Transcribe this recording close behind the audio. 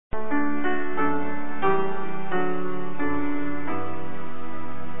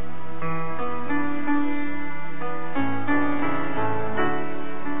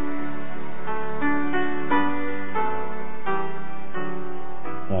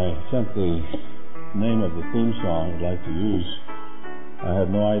I sent the name of the theme song I'd like to use, I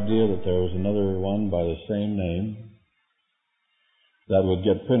had no idea that there was another one by the same name that would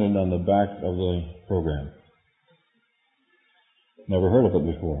get printed on the back of the program. Never heard of it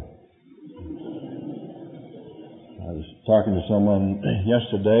before. I was talking to someone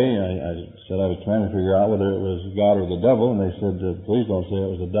yesterday. I said I was trying to figure out whether it was God or the devil, and they said, please don't say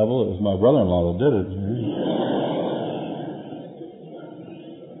it was the devil. It was my brother-in-law that did it.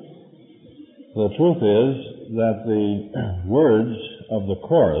 The truth is that the words of the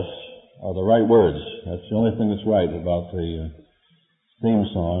chorus are the right words. That's the only thing that's right about the theme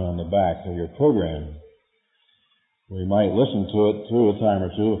song on the back of your program. We might listen to it through a time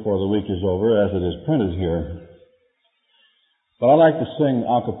or two before the week is over, as it is printed here. But I'd like to sing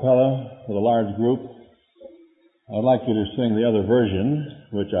a cappella with a large group. I'd like you to sing the other version,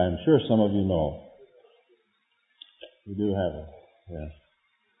 which I'm sure some of you know. You do have it, yes.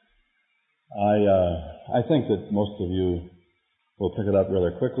 I think that most of you will pick it up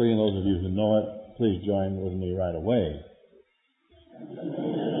rather quickly, and those of you who know it, please join with me right away.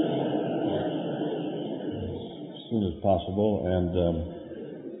 As soon as possible. And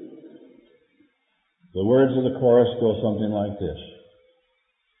the words of the chorus go something like this.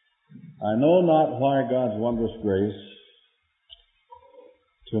 I know not why God's wondrous grace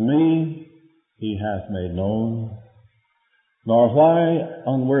to me He hath made known, nor why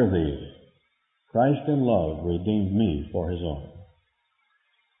unworthy Christ in love redeemed me for His own.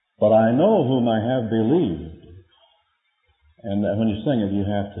 But I know whom I have believed. And when you sing it, you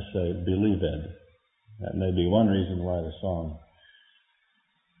have to say, believed. That may be one reason why the song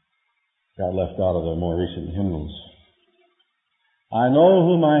got left out of the more recent hymnals. I know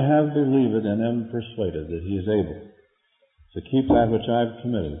whom I have believed and am persuaded that He is able to keep that which I have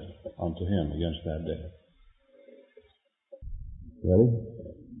committed unto Him against that day. Ready?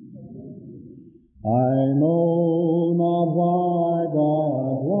 I know not why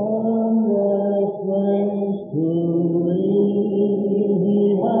God's wondrous grace to me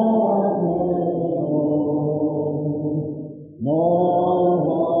He hath made known, nor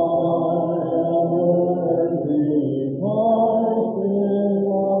why unworthy Christ in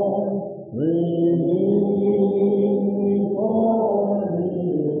love redeemed me for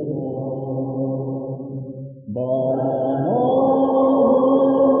His own. But I know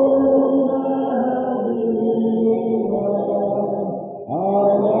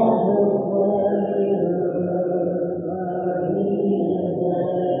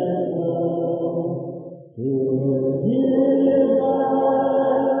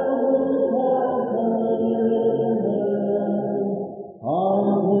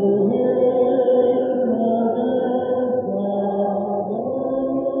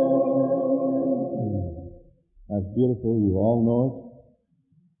beautiful. You all know it.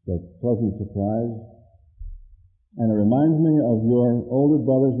 It's a pleasant surprise. And it reminds me of your older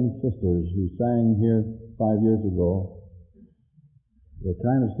brothers and sisters who sang here 5 years ago. The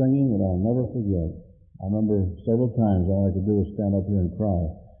kind of singing that I'll never forget. I remember several times all I could do was stand up here and cry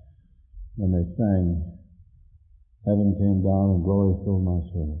when they sang, Heaven came down and glory filled my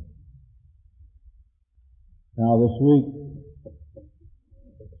soul. Now this week,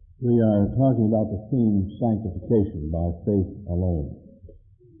 we are talking about the theme sanctification by faith alone.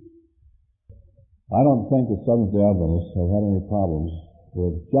 I don't think that Seventh-day Adventists have had any problems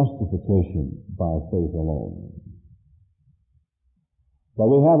with justification by faith alone. But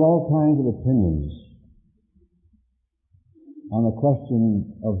we have all kinds of opinions on the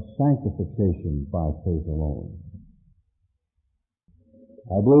question of sanctification by faith alone.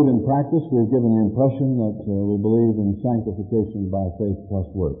 I believe in practice we've given the impression that we believe in sanctification by faith plus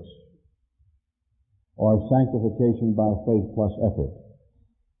works, or sanctification by faith plus effort.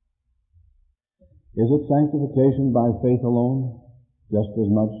 Is it sanctification by faith alone just as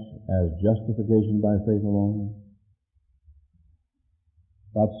much as justification by faith alone?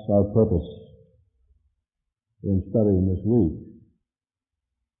 That's our purpose in studying this week.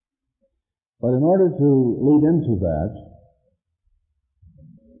 But in order to lead into that,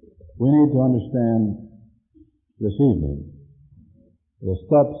 we need to understand this evening the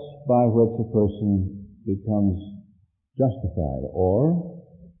steps by which a person becomes justified, or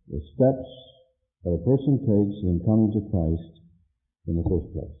the steps that a person takes in coming to Christ in the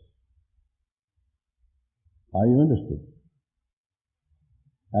first place. Are you interested?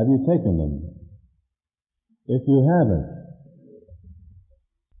 Have you taken them? If you haven't,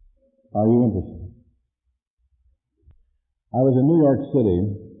 are you interested? I was in New York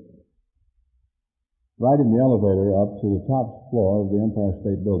City riding the elevator up to the top floor of the Empire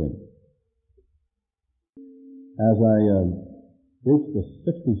State Building. As I reached the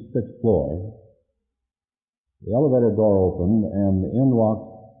 66th floor. The elevator door opened, and in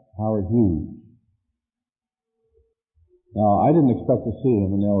walked Howard Hughes. Now, I didn't expect to see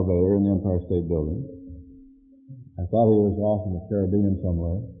him in the elevator in the Empire State Building. I thought he was off in the Caribbean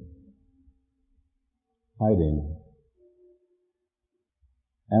somewhere, hiding.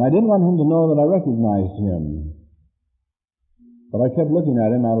 And I didn't want him to know that I recognized him. But I kept looking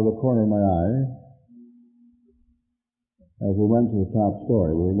at him out of the corner of my eye as we went to the top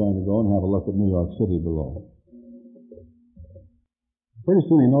story. We were going to go and have a look at New York City below. Pretty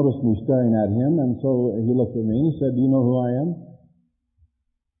soon he noticed me staring at him, and so he looked at me and he said, "Do you know who I am?"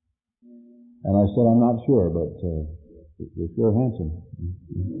 And I said, "I'm not sure, but you're sure handsome."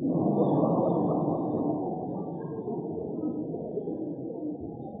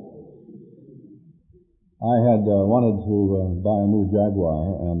 I had wanted to buy a new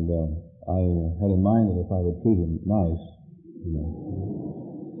Jaguar, and I had in mind that if I would treat him nice,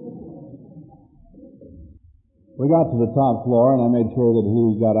 We got to the top floor, and I made sure that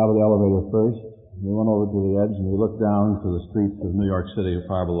he got out of the elevator first. We went over to the edge, and we looked down to the streets of New York City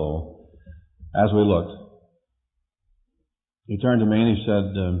far below. As we looked, he turned to me and he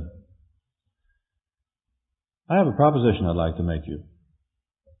said, "I have a proposition I'd like to make you."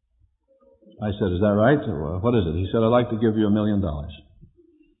 I said, "Is that right? What is it?" He said, "I'd like to give you $1 million.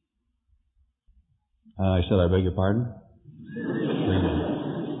 I said, "I beg your pardon?"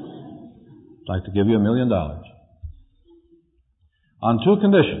 "I'd like to give you $1 million. On two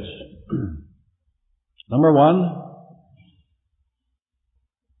conditions. Number one,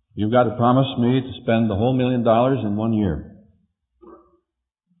 you've got to promise me to spend the whole $1 million in 1 year."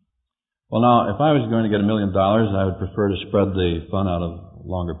 Well, now, if I was going to get $1 million, I would prefer to spread the fun out of a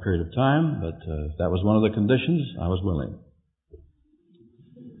longer period of time, but if that was one of the conditions, I was willing.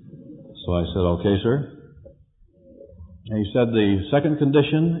 So I said, "Okay, sir." And he said, "The second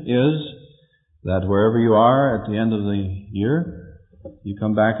condition is that wherever you are at the end of the year, you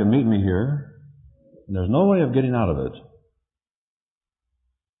come back and meet me here, and there's no way of getting out of it.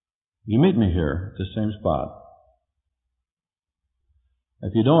 You meet me here at the same spot.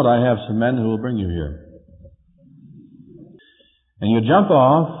 If you don't, I have some men who will bring you here. And you jump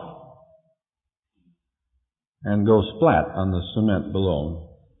off and go splat on the cement below."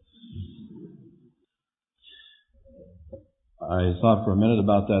 I thought for a minute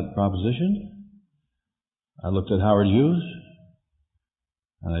about that proposition. I looked at Howard Hughes,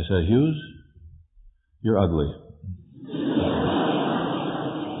 and I said, "Hughes, you're ugly."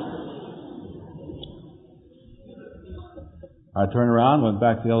 I turned around, went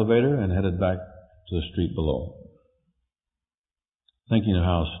back to the elevator, and headed back to the street below, thinking of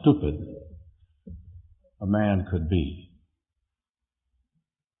how stupid a man could be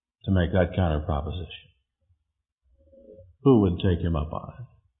to make that kind of proposition. Who would take him up on it?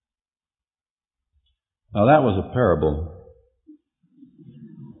 Now, that was a parable,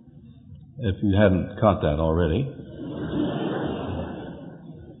 if you hadn't caught that already.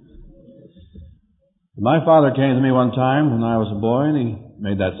 My father came to me one time when I was a boy, and he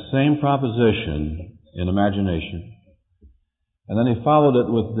made that same proposition in imagination. And then he followed it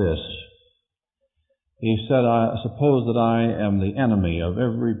with this. He said, "I suppose that I am the enemy of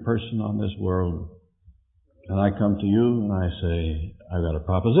every person on this world. And I come to you and I say, I've got a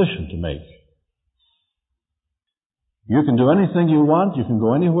proposition to make. You can do anything you want. You can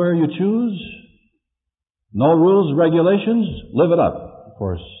go anywhere you choose. No rules, regulations. Live it up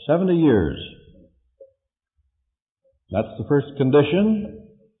for 70 years. That's the first condition.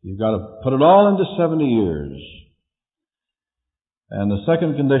 You've got to put it all into 70 years. And the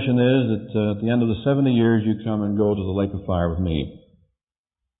second condition is that at the end of the 70 years, you come and go to the lake of fire with me."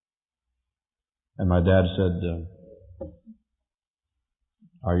 And my dad said,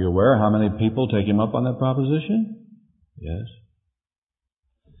 "Are you aware how many people take him up on that proposition?" "Yes."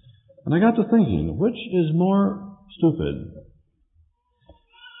 And I got to thinking, which is more stupid?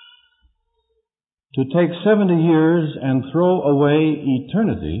 To take 70 years and throw away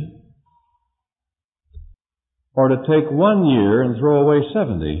eternity, or to take 1 year and throw away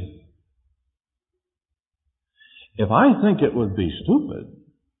 70? If I think it would be stupid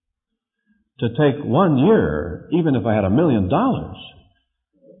to take 1 year, even if I had $1 million,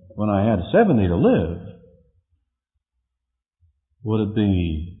 when I had 70 to live, would it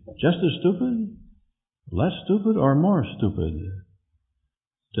be just as stupid, less stupid, or more stupid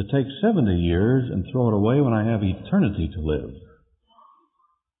to take 70 years and throw it away when I have eternity to live?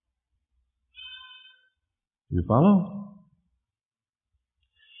 You follow?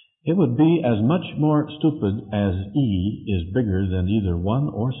 It would be as much more stupid as E is bigger than either 1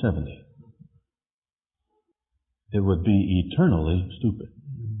 or 70. it would be eternally stupid.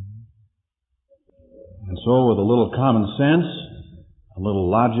 And so with a little common sense, a little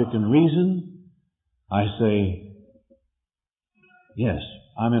logic and reason, I say, yes,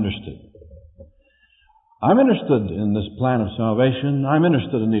 I'm interested. I'm interested in this plan of salvation. I'm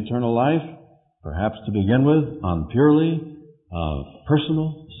interested in eternal life, perhaps to begin with, on purely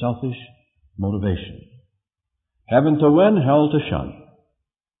personal, selfish motivation. Heaven to win, hell to shun.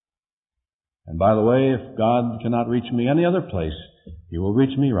 And by the way, if God cannot reach me any other place, He will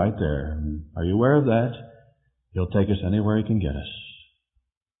reach me right there. Are you aware of that? He'll take us anywhere He can get us.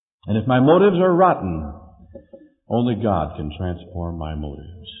 And if my motives are rotten, only God can transform my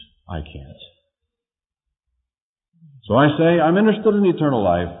motives. I can't. So I say, I'm interested in eternal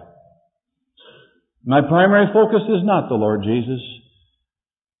life. My primary focus is not the Lord Jesus.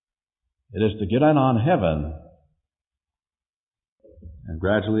 It is to get on heaven. And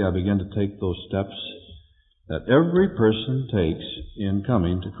gradually I begin to take those steps that every person takes in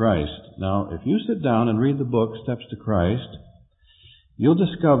coming to Christ. Now, if you sit down and read the book, Steps to Christ, you'll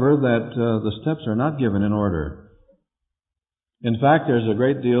discover that the steps are not given in order. In fact, there's a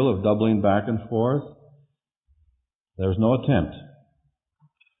great deal of doubling back and forth. There's no attempt.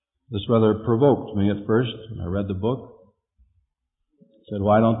 This rather provoked me at first when I read the book. I said,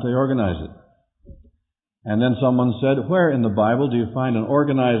 why don't they organize it? And then someone said, where in the Bible do you find an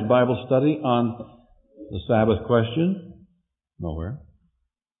organized Bible study on the Sabbath question? Nowhere.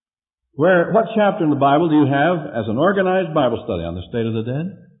 What chapter in the Bible do you have as an organized Bible study on the state of the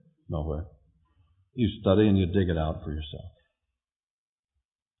dead? Nowhere. You study and you dig it out for yourself.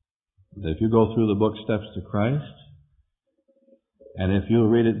 If you go through the book Steps to Christ, and if you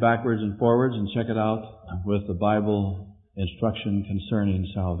read it backwards and forwards and check it out with the Bible instruction concerning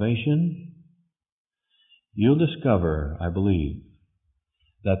salvation, you'll discover, I believe,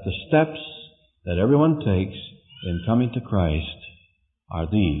 that the steps that everyone takes in coming to Christ are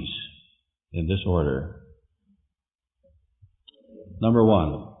these, in this order. Number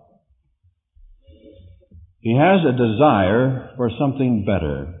one, he has a desire for something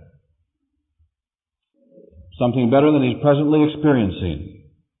better. Something better than he's presently experiencing.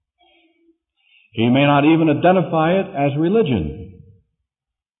 He may not even identify it as religion.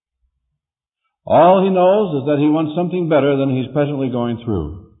 All he knows is that he wants something better than he's presently going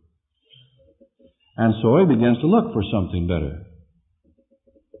through. And so he begins to look for something better.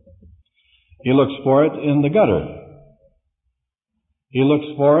 He looks for it in the gutter. He looks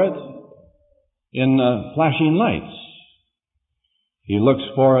for it in flashing lights. He looks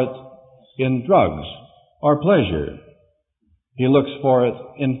for it in drugs or pleasure. He looks for it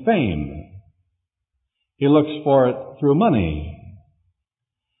in fame. He looks for it through money.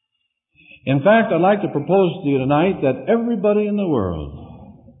 In fact, I'd like to propose to you tonight that everybody in the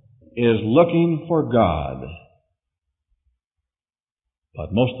world is looking for God.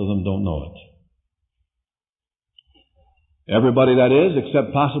 But most of them don't know it. Everybody, that is,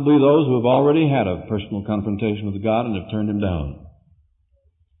 except possibly those who have already had a personal confrontation with God and have turned Him down.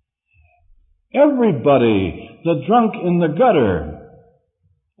 Everybody, the drunk in the gutter,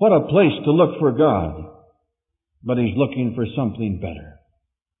 what a place to look for God. But he's looking for something better.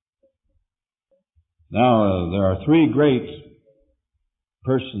 Now, there are three great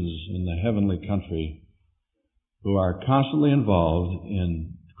persons in the heavenly country who are constantly involved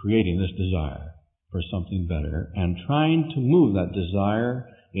in creating this desire for something better and trying to move that desire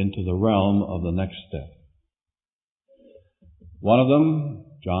into the realm of the next step. One of them,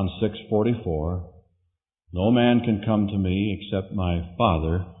 John 6:44, no man can come to me except my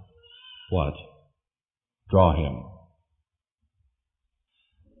Father, what? Draw him.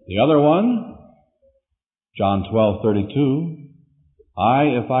 The other one, John 12:32, I,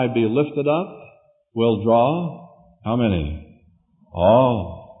 if I be lifted up, will draw, how many?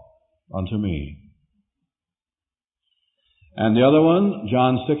 All unto me. And the other one,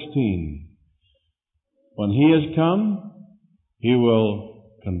 John 16, when He has come, He will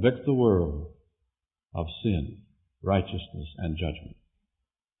convict the world of sin, righteousness, and judgment.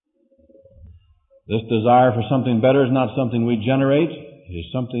 This desire for something better is not something we generate. It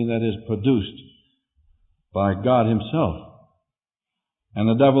is something that is produced by God Himself. And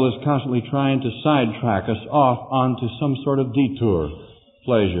the devil is constantly trying to sidetrack us off onto some sort of detour,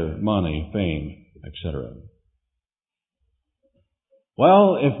 pleasure, money, fame, etc.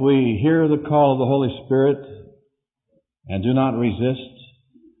 Well, if we hear the call of the Holy Spirit and do not resist,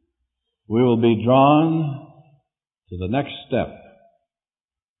 we will be drawn to the next step.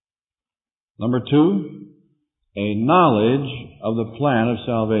 Number 2, a knowledge of the plan of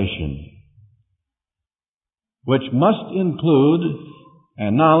salvation, which must include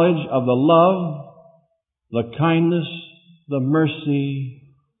a knowledge of the love the kindness, the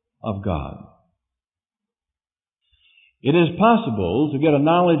mercy of God. It is possible to get a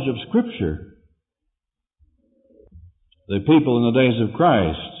knowledge of Scripture. The people in the days of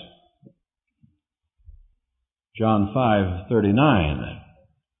Christ, John 5:39,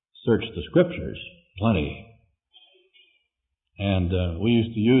 searched the Scriptures plenty. And we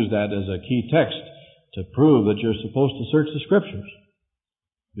used to use that as a key text to prove that you're supposed to search the Scriptures.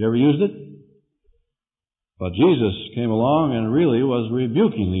 You ever used it? But Jesus came along and really was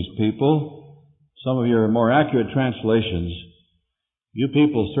rebuking these people. Some of your more accurate translations, you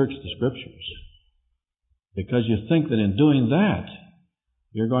people search the Scriptures because you think that in doing that,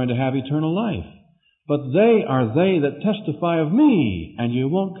 you're going to have eternal life. But they are they that testify of me, and you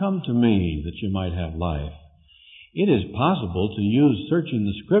won't come to me that you might have life. It is possible to use searching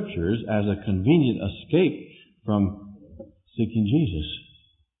the Scriptures as a convenient escape from seeking Jesus.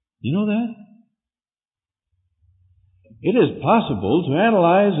 You know that? It is possible to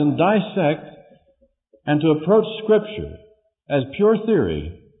analyze and dissect and to approach Scripture as pure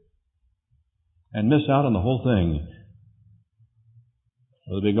theory and miss out on the whole thing.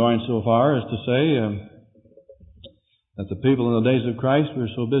 Will they be going so far as to say that the people in the days of Christ were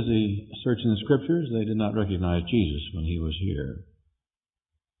so busy searching the Scriptures they did not recognize Jesus when He was here?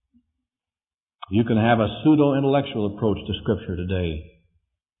 You can have a pseudo-intellectual approach to Scripture today.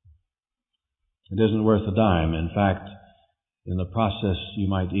 It isn't worth a dime. In fact, in the process, you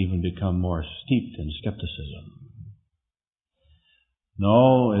might even become more steeped in skepticism.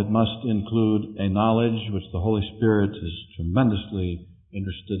 No, it must include a knowledge which the Holy Spirit is tremendously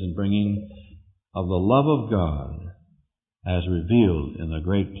interested in bringing of the love of God as revealed in the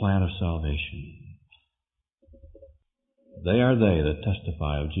great plan of salvation. They are they that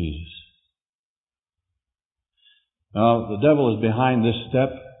testify of Jesus. Now, the devil is behind this step.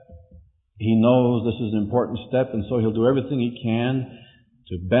 He knows this is an important step, and so he'll do everything he can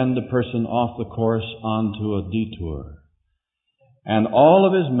to bend the person off the course onto a detour. And all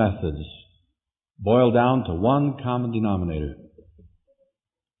of his methods boil down to one common denominator: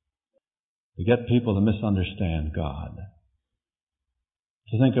 to get people to misunderstand God.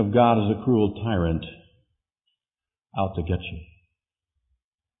 To think of God as a cruel tyrant out to get you.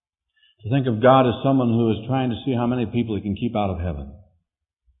 To think of God as someone who is trying to see how many people he can keep out of heaven.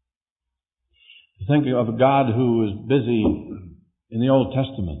 To think of a God who is busy in the Old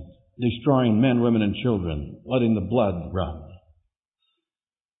Testament destroying men, women, and children, letting the blood run.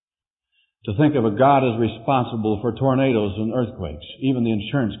 To think of a God as responsible for tornadoes and earthquakes. Even the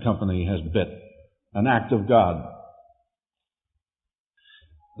insurance company has bit. An act of God.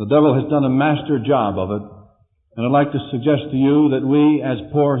 The devil has done a master job of it. And I'd like to suggest to you that we,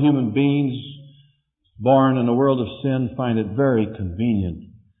 as poor human beings born in a world of sin, find it very convenient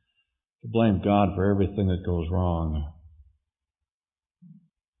to blame God for everything that goes wrong.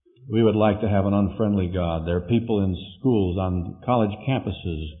 We would like to have an unfriendly God. There are people in schools, on college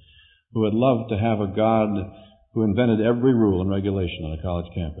campuses, who would love to have a God who invented every rule and regulation on a college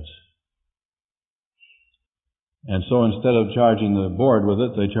campus. And so instead of charging the board with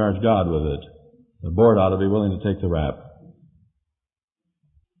it, they charge God with it. The board ought to be willing to take the rap.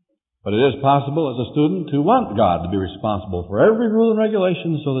 But it is possible as a student to want God to be responsible for every rule and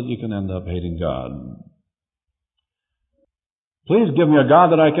regulation so that you can end up hating God. Please give me a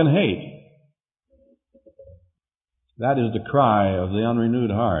God that I can hate. That is the cry of the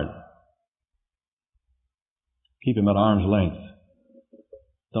unrenewed heart. Keep him at arm's length.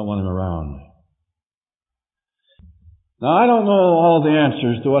 Don't want him around. Now, I don't know all the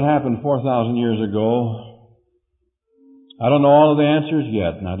answers to what happened 4,000 years ago. I don't know all of the answers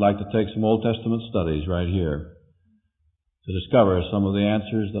yet, and I'd like to take some Old Testament studies right here to discover some of the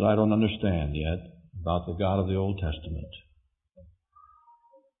answers that I don't understand yet about the God of the Old Testament.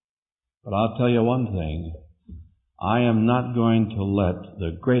 But I'll tell you one thing. I am not going to let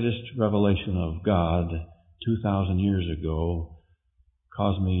the greatest revelation of God 2,000 years ago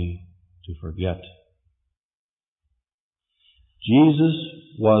cause me to forget. Jesus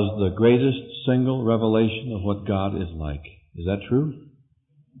was the greatest single revelation of what God is like. Is that true?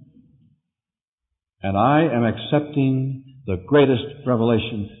 And I am accepting the greatest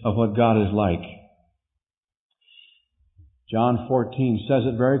revelation of what God is like. John 14 says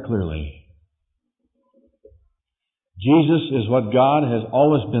it very clearly. Jesus is what God has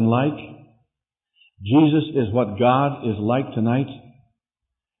always been like. Jesus is what God is like tonight.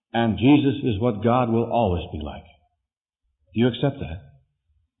 And Jesus is what God will always be like. Do you accept that?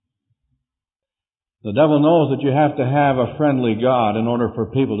 The devil knows that you have to have a friendly God in order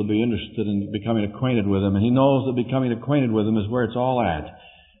for people to be interested in becoming acquainted with Him. And he knows that becoming acquainted with Him is where it's all at.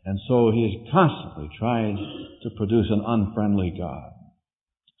 And so he is constantly trying to produce an unfriendly God.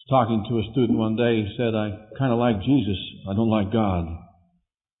 I was talking to a student one day. He said, I kind of like Jesus. I don't like God.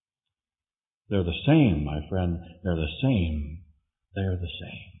 They're the same, my friend. They're the same. They're the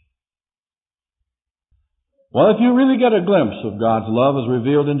same. Well, if you really get a glimpse of God's love as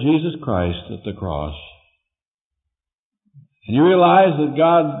revealed in Jesus Christ at the cross, and you realize that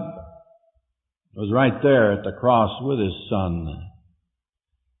God was right there at the cross with His Son,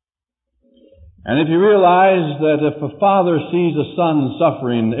 and if you realize that if a father sees a son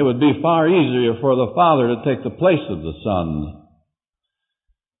suffering, it would be far easier for the father to take the place of the son.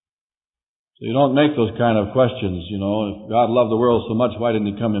 So you don't make those kind of questions, If God loved the world so much, why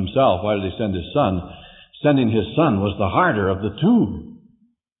didn't He come Himself? Why did He send His Son? Sending His Son was the harder of the two.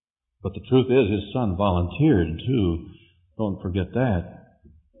 But the truth is, His Son volunteered too. Don't forget that.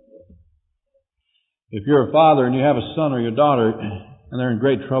 If you're a father and you have a son or your daughter, and they're in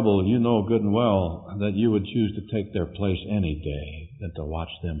great trouble, you know good and well that you would choose to take their place any day than to watch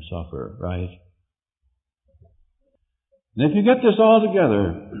them suffer, right? And if you get this all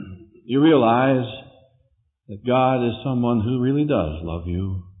together, you realize that God is someone who really does love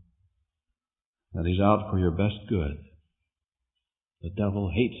you, that He's out for your best good. The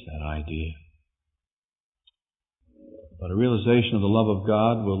devil hates that idea. But a realization of the love of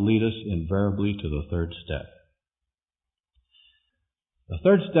God will lead us invariably to the third step. The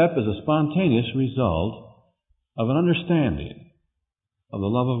third step is a spontaneous result of an understanding of the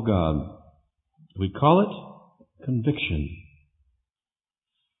love of God. We call it conviction.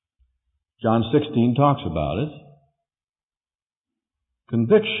 John 16 talks about it.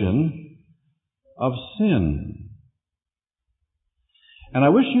 Conviction of sin. And I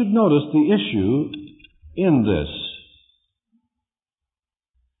wish you'd notice the issue in this.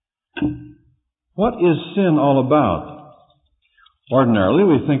 What is sin all about? Ordinarily,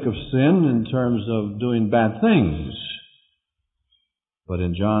 we think of sin in terms of doing bad things. But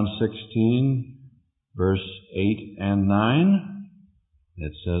in John 16, verse 8 and 9,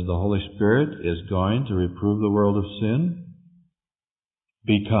 it says the Holy Spirit is going to reprove the world of sin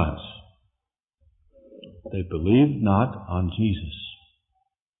because they believed not on Jesus.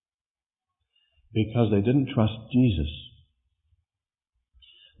 Because they didn't trust Jesus.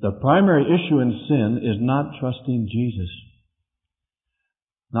 The primary issue in sin is not trusting Jesus,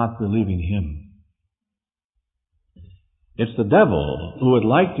 not believing Him. It's the devil who would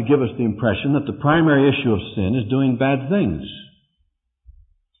like to give us the impression that the primary issue of sin is doing bad things.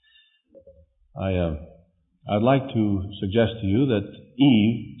 I'd like to suggest to you that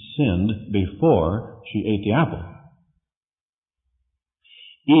Eve sinned before she ate the apple.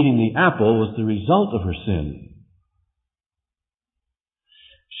 Eating the apple was the result of her sin.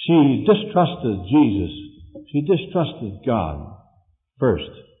 She distrusted Jesus. She distrusted God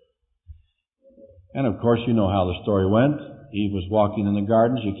first. And of course, you know how the story went. Eve was walking in the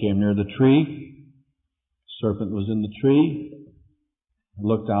garden. She came near the tree. The serpent was in the tree.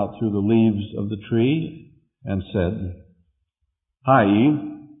 Looked out through the leaves of the tree and said, "Hi, Eve."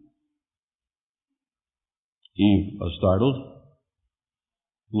 Eve was startled,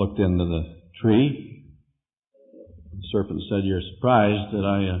 looked into the tree. The serpent said, "You're surprised that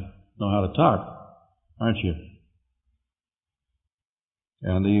I know how to talk, aren't you?"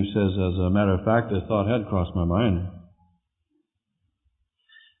 And Eve says, "As a matter of fact, a thought had crossed my mind."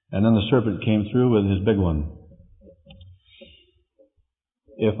 And then the serpent came through with his big one.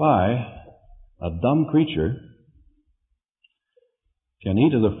 If I, a dumb creature, can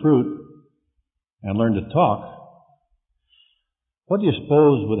eat of the fruit and learn to talk, what do you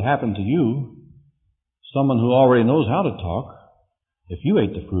suppose would happen to you, someone who already knows how to talk, if you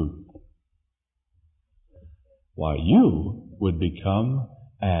ate the fruit? Why, you would become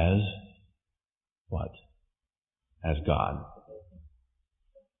as what? As God.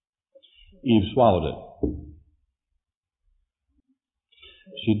 Eve swallowed it.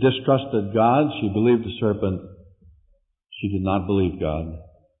 She distrusted God. She believed the serpent. She did not believe God.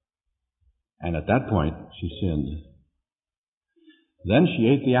 And at that point, she sinned. Then she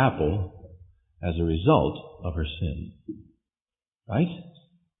ate the apple as a result of her sin. Right?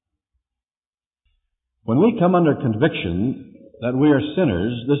 When we come under conviction that we are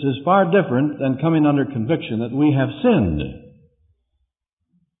sinners, this is far different than coming under conviction that we have sinned.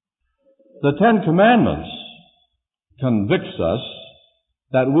 The Ten Commandments convicts us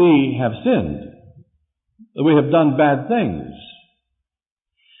that we have sinned, that we have done bad things.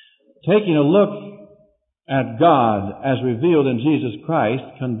 Taking a look at God as revealed in Jesus Christ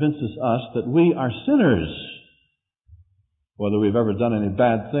convinces us that we are sinners. Whether we've ever done any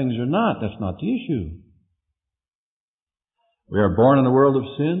bad things or not, that's not the issue. We are born in the world of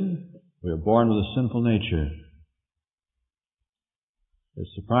sin. We are born with a sinful nature. It's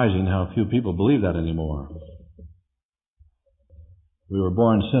surprising how few people believe that anymore. We were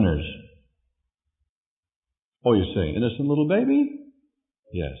born sinners. Oh, you say, innocent little baby?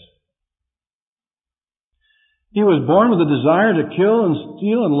 Yes. He was born with a desire to kill and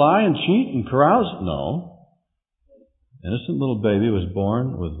steal and lie and cheat and carouse? No. Innocent little baby was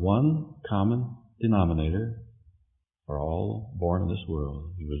born with one common denominator for all born in this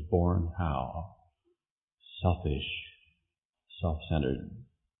world. He was born how? Selfish, self-centered.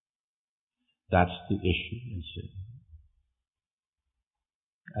 That's the issue in sin,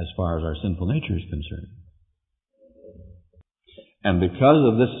 as far as our sinful nature is concerned. And because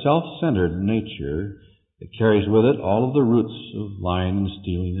of this self-centered nature, it carries with it all of the roots of lying and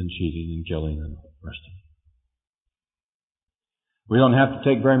stealing and cheating and killing and arresting. We don't have to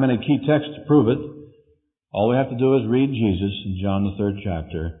take very many key texts to prove it. All we have to do is read Jesus in John the 3rd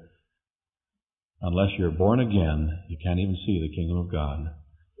chapter. Unless you're born again, you can't even see the kingdom of God.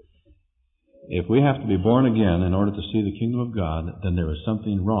 If we have to be born again in order to see the kingdom of God, then there is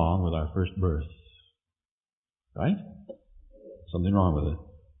something wrong with our first birth. Right? Something wrong with it.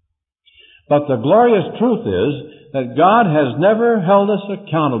 But the glorious truth is that God has never held us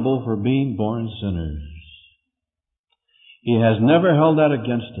accountable for being born sinners. He has never held that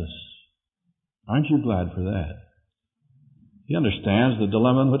against us. Aren't you glad for that? He understands the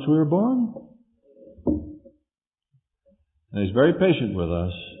dilemma in which we were born. And He's very patient with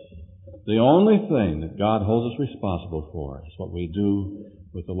us. The only thing that God holds us responsible for is what we do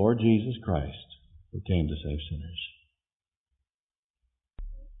with the Lord Jesus Christ, who came to save sinners.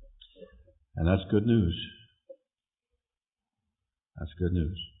 And that's good news. That's good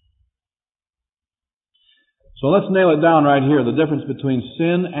news. So let's nail it down right here, the difference between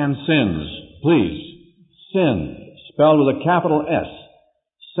sin and sins. Please. Sin, spelled with a capital S,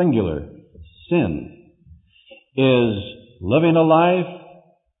 singular, sin, is living a life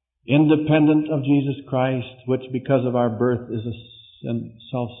independent of Jesus Christ, which because of our birth is a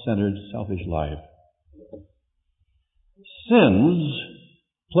self-centered, selfish life. Sins,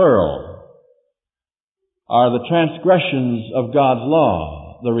 plural, are the transgressions of God's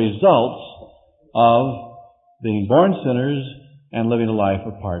law, the results of being born sinners and living a life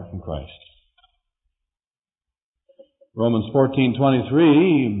apart from Christ. Romans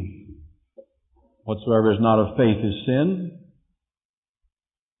 14:23, whatsoever is not of faith is sin.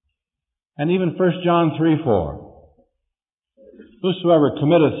 And even 1 John 3:4, whosoever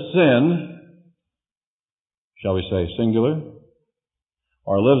committeth sin, shall we say singular,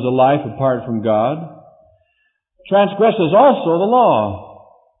 or lives a life apart from God, transgresses also the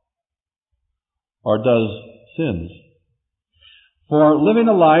law, or does sins. For living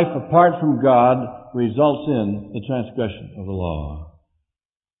a life apart from God results in the transgression of the law.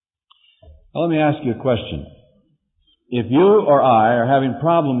 Now let me ask you a question. If you or I are having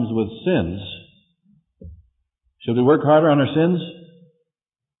problems with sins, should we work harder on our sins?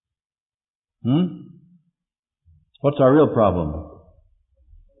 What's our real problem?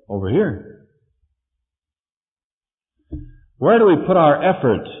 Over here. Where do we put our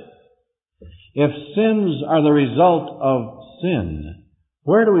effort? If sins are the result of sin,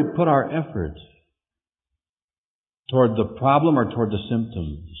 where do we put our effort? Toward the problem or toward the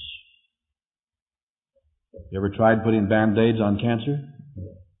symptoms? You ever tried putting Band-Aids on cancer?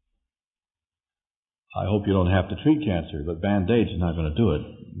 I hope you don't have to treat cancer, but Band-Aids is not going to do it.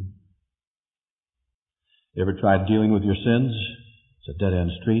 You ever tried dealing with your sins? It's a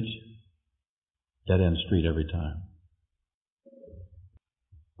dead-end street. Dead-end street every time.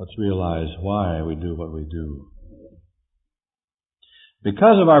 Let's realize why we do what we do.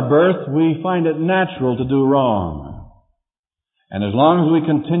 Because of our birth, we find it natural to do wrong. And as long as we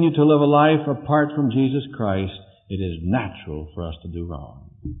continue to live a life apart from Jesus Christ, it is natural for us to do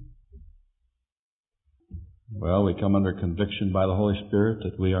wrong. Well, we come under conviction by the Holy Spirit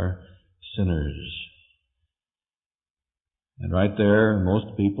that we are sinners. And right there,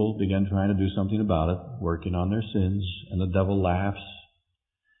 most people begin trying to do something about it, working on their sins, and the devil laughs.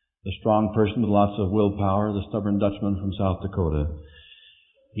 The strong person with lots of willpower, the stubborn Dutchman from South Dakota,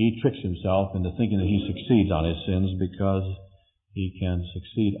 he tricks himself into thinking that he succeeds on his sins because he can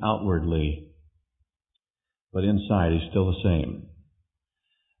succeed outwardly, but inside he's still the same.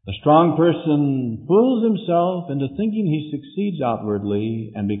 The strong person fools himself into thinking he succeeds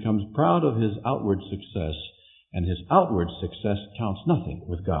outwardly and becomes proud of his outward success, and his outward success counts nothing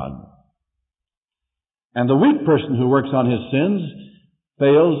with God. And the weak person who works on his sins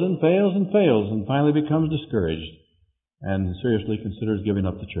fails and fails and fails and finally becomes discouraged and seriously considers giving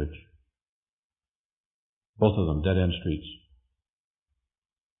up the church. Both of them dead-end streets.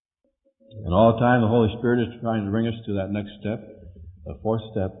 And all the time the Holy Spirit is trying to bring us to that next step, the fourth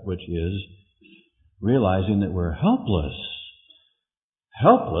step, which is realizing that we're helpless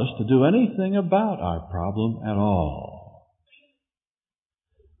to do anything about our problem at all.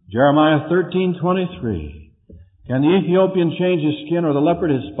 Jeremiah 13:23. Can the Ethiopian change his skin or the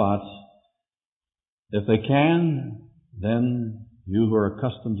leopard his spots? If they can, then you who are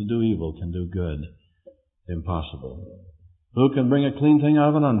accustomed to do evil can do good. Impossible. Who can bring a clean thing out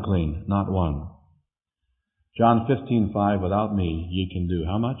of an unclean? Not one. John 15:5, without me ye can do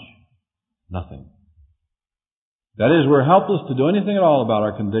how much? Nothing. That is, we're helpless to do anything at all about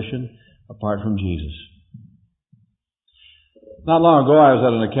our condition apart from Jesus. Not long ago I was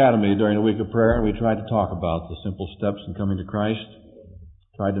at an academy during a week of prayer, and we tried to talk about the simple steps in coming to Christ.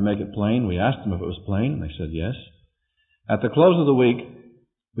 Tried to make it plain. We asked them if it was plain, and they said yes. At the close of the week,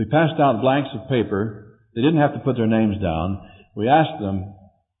 we passed out blanks of paper. They didn't have to put their names down. We asked them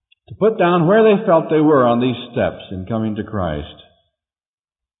to put down where they felt they were on these steps in coming to Christ.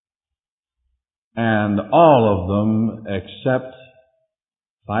 And all of them, except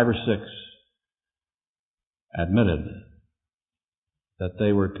 5 or 6, admitted that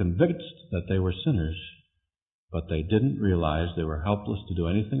they were convinced that they were sinners, but they didn't realize they were helpless to do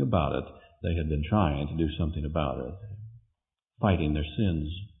anything about it. They had been trying to do something about it, fighting their sins.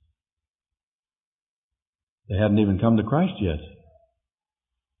 They hadn't even come to Christ yet,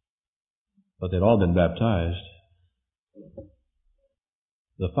 but they'd all been baptized.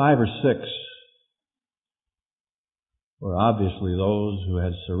 The 5 or 6 were obviously those who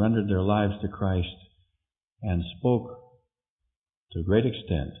had surrendered their lives to Christ and spoke to a great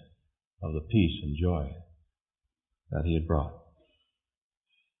extent of the peace and joy that He had brought.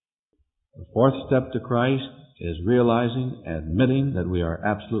 The fourth step to Christ is realizing, admitting that we are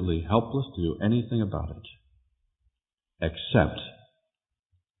absolutely helpless to do anything about it, except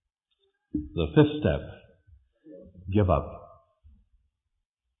the fifth step, give up.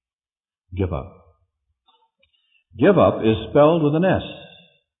 Give up. Give up is spelled with an S.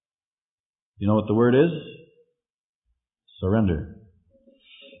 You know what the word is? Surrender.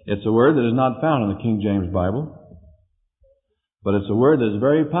 It's a word that is not found in the King James Bible, but it's a word that is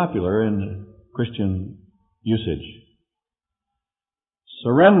very popular in Christian usage.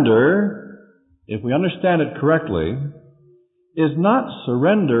 Surrender, if we understand it correctly, is not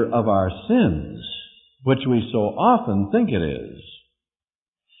surrender of our sins, which we so often think it is.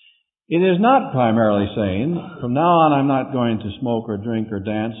 It is not primarily saying, from now on I'm not going to smoke or drink or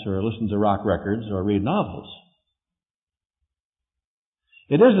dance or listen to rock records or read novels.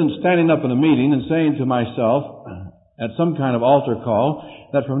 It isn't standing up in a meeting and saying to myself at some kind of altar call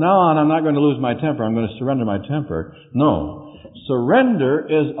that from now on I'm not going to lose my temper, I'm going to surrender my temper. No. Surrender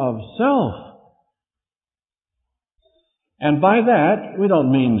is of self. And by that, we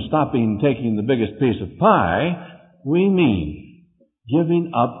don't mean stopping taking the biggest piece of pie. We mean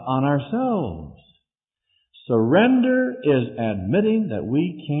giving up on ourselves. Surrender is admitting that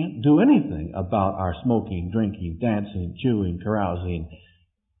we can't do anything about our smoking, drinking, dancing, chewing, carousing.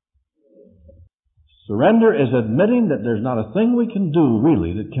 Surrender is admitting that there's not a thing we can do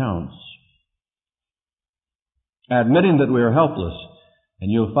really that counts. Admitting that we are helpless.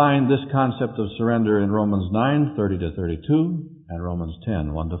 And you'll find this concept of surrender in Romans 9:30-32 and Romans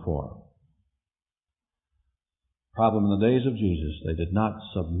 10:1-4. Problem in the days of Jesus, they did not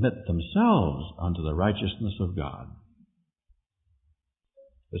submit themselves unto the righteousness of God.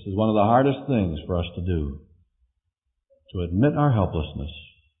 This is one of the hardest things for us to do, to admit our helplessness.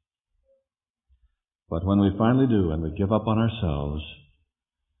 But when we finally do and we give up on ourselves,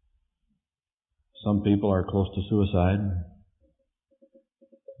 some people are close to suicide.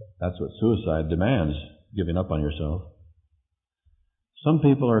 That's what suicide demands, giving up on yourself. Some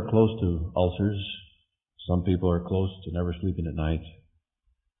people are close to ulcers. Some people are close to never sleeping at night.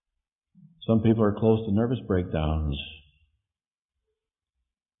 Some people are close to nervous breakdowns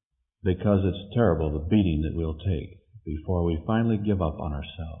because it's terrible, the beating that we'll take before we finally give up on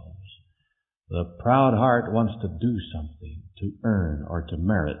ourselves. The proud heart wants to do something to earn or to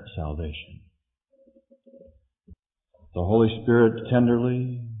merit salvation. The Holy Spirit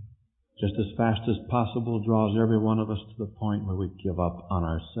tenderly, just as fast as possible, draws every one of us to the point where we give up on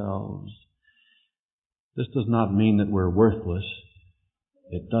ourselves. This does not mean that we're worthless.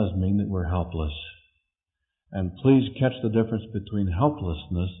 It does mean that we're helpless. And please catch the difference between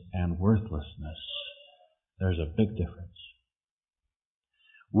helplessness and worthlessness. There's a big difference.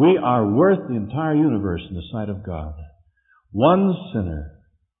 We are worth the entire universe in the sight of God. One sinner,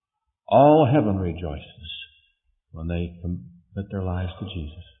 all heaven rejoices when they commit their lives to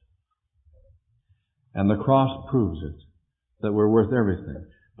Jesus. And the cross proves it, that we're worth everything.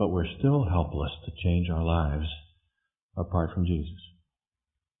 but we're still helpless to change our lives apart from Jesus.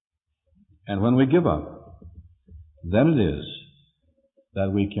 And when we give up, then it is that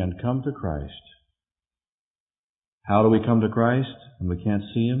we can come to Christ. How do we come to Christ when we can't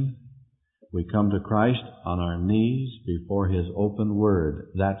see Him? We come to Christ on our knees before His open Word.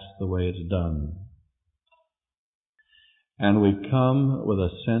 That's the way it's done. And we come with a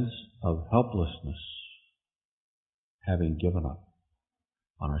sense of helplessness, having given up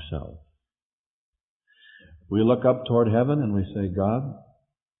on ourselves. We look up toward heaven and we say, God,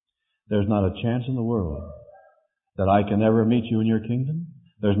 there's not a chance in the world that I can ever meet You in Your kingdom.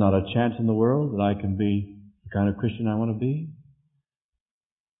 There's not a chance in the world that I can be the kind of Christian I want to be.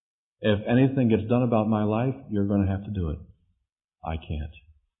 If anything gets done about my life, You're going to have to do it. I can't.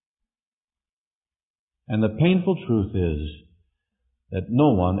 And the painful truth is that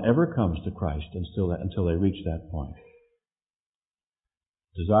no one ever comes to Christ until they reach that point.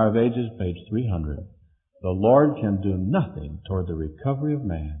 Desire of Ages, page 300. The Lord can do nothing toward the recovery of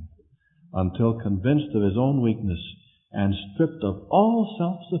man until, convinced of his own weakness and stripped of all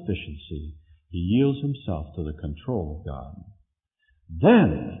self-sufficiency, he yields himself to the control of God.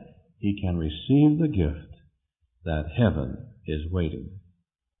 Then he can receive the gift that heaven is waiting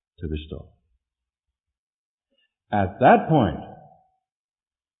to bestow. At that point,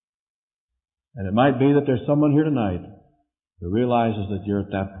 and it might be that there's someone here tonight who realizes that you're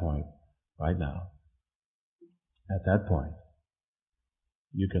at that point right now. At that point,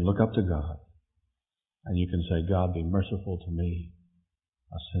 you can look up to God and you can say, God, be merciful to me,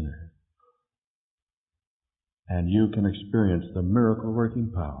 a sinner. And you can experience the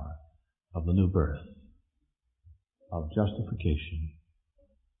miracle-working power of the new birth, of justification,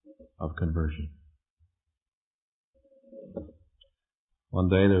 of conversion. One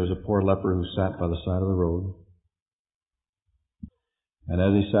day there was a poor leper who sat by the side of the road. And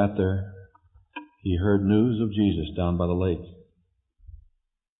as he sat there, he heard news of Jesus down by the lake.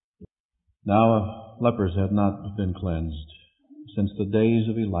 Now, lepers had not been cleansed since the days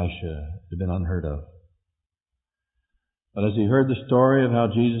of Elisha. It had been unheard of. But as he heard the story of how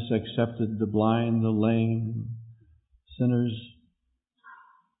Jesus accepted the blind, the lame, sinners,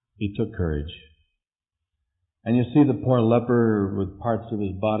 he took courage. And you see the poor leper with parts of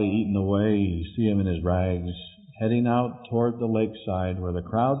his body eaten away. You see him in his rags, heading out toward the lakeside where the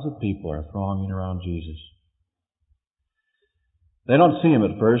crowds of people are thronging around Jesus. They don't see him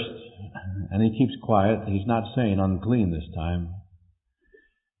at first, and he keeps quiet. He's not saying unclean this time.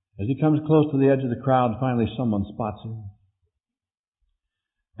 As he comes close to the edge of the crowd, finally someone spots him.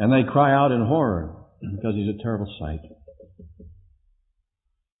 And they cry out in horror because he's a terrible sight.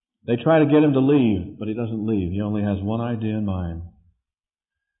 They try to get him to leave, but he doesn't leave. He only has one idea in mind.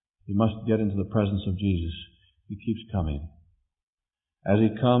 He must get into the presence of Jesus. He keeps coming. As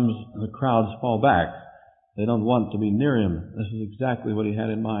he comes, the crowds fall back. They don't want to be near him. This is exactly what he had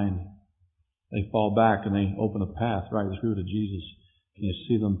in mind. They fall back and they open a path right through to Jesus. And you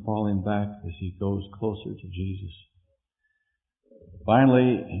see them falling back as he goes closer to Jesus.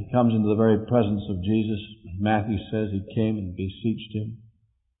 Finally, he comes into the very presence of Jesus. Matthew says he came and beseeched him.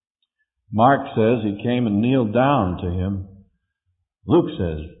 Mark says he came and kneeled down to him. Luke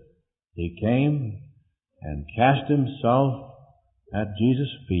says he came and cast himself at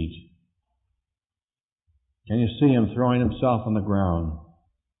Jesus' feet. Can you see him throwing himself on the ground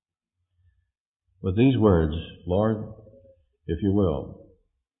with these words, Lord, if you will,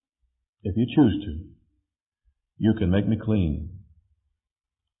 if you choose to, you can make me clean.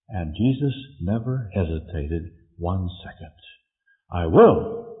 And Jesus never hesitated 1 second. I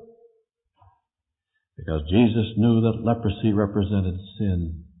will. Because Jesus knew that leprosy represented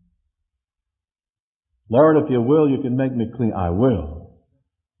sin. Lord, if you will, you can make me clean. I will.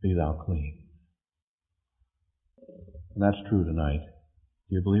 Be thou clean. And that's true tonight.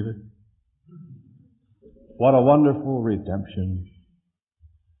 Do you believe it? What a wonderful redemption.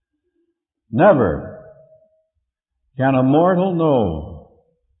 Never can a mortal know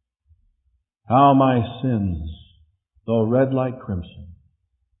how my sins, though red like crimson,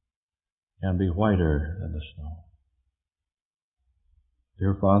 can be whiter than the snow.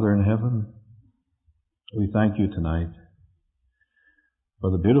 Dear Father in heaven, we thank you tonight for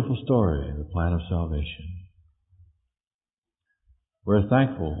the beautiful story, the plan of salvation. We're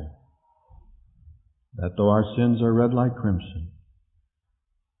thankful that though our sins are red like crimson,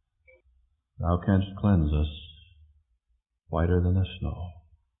 thou canst cleanse us whiter than the snow.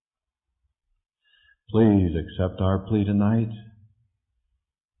 Please accept our plea tonight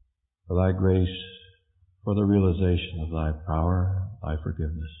for thy grace, for the realization of thy power, thy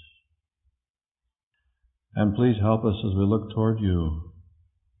forgiveness. And please help us as we look toward you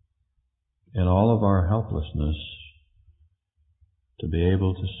in all of our helplessness, to be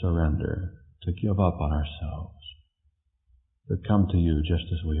able to surrender, to give up on ourselves, to come to you just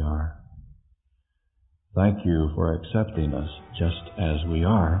as we are. Thank you for accepting us just as we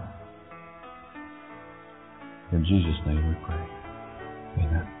are. In Jesus' name we pray.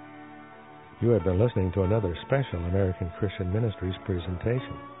 Amen. You have been listening to another special American Christian Ministries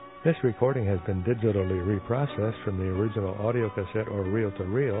presentation. This recording has been digitally reprocessed from the original audio cassette or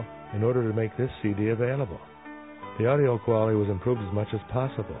reel-to-reel in order to make this CD available. The audio quality was improved as much as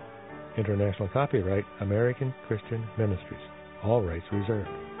possible. International copyright, American Christian Ministries. All rights reserved.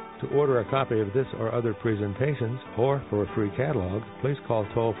 To order a copy of this or other presentations, or for a free catalog, please call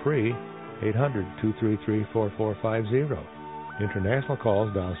toll-free 800-233-4450. International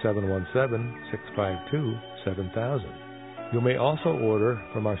calls dial 717-652-7000. You may also order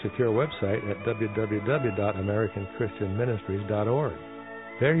from our secure website at www.americanchristianministries.org.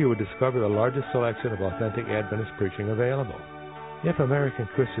 There you will discover the largest selection of authentic Adventist preaching available. If American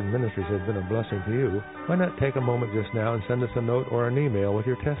Christian Ministries has been a blessing to you, why not take a moment just now and send us a note or an email with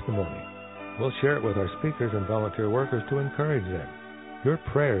your testimony? We'll share it with our speakers and volunteer workers to encourage them. Your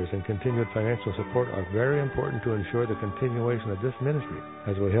prayers and continued financial support are very important to ensure the continuation of this ministry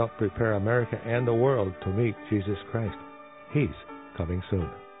as we help prepare America and the world to meet Jesus Christ. He's coming soon.